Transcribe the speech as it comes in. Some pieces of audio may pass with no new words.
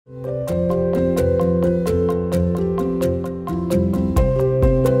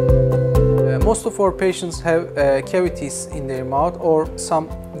our patients have cavities in their mouth or some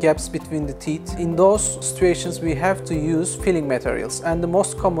gaps between the teeth. In those situations, we have to use filling materials, and the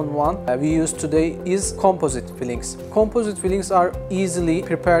most common one we use today is composite fillings. Composite fillings are easily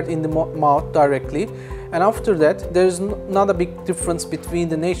prepared in the mouth directly, and after that there is not a big difference between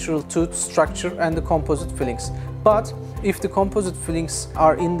the natural tooth structure and the composite fillings. But if the composite fillings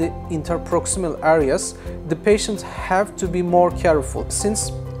are in the interproximal areas, the patients have to be more careful,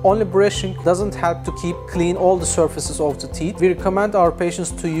 since only brushing doesn't help to keep clean all the surfaces of the teeth. We recommend our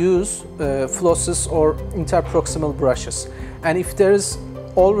patients to use flosses or interproximal brushes. And if there is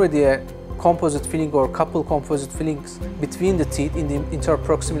already a composite filling or couple composite fillings between the teeth in the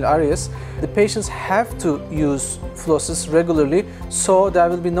interproximal areas, the patients have to use flosses regularly, so there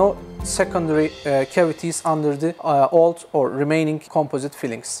will be no secondary cavities under the old or remaining composite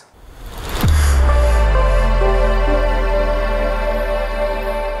fillings.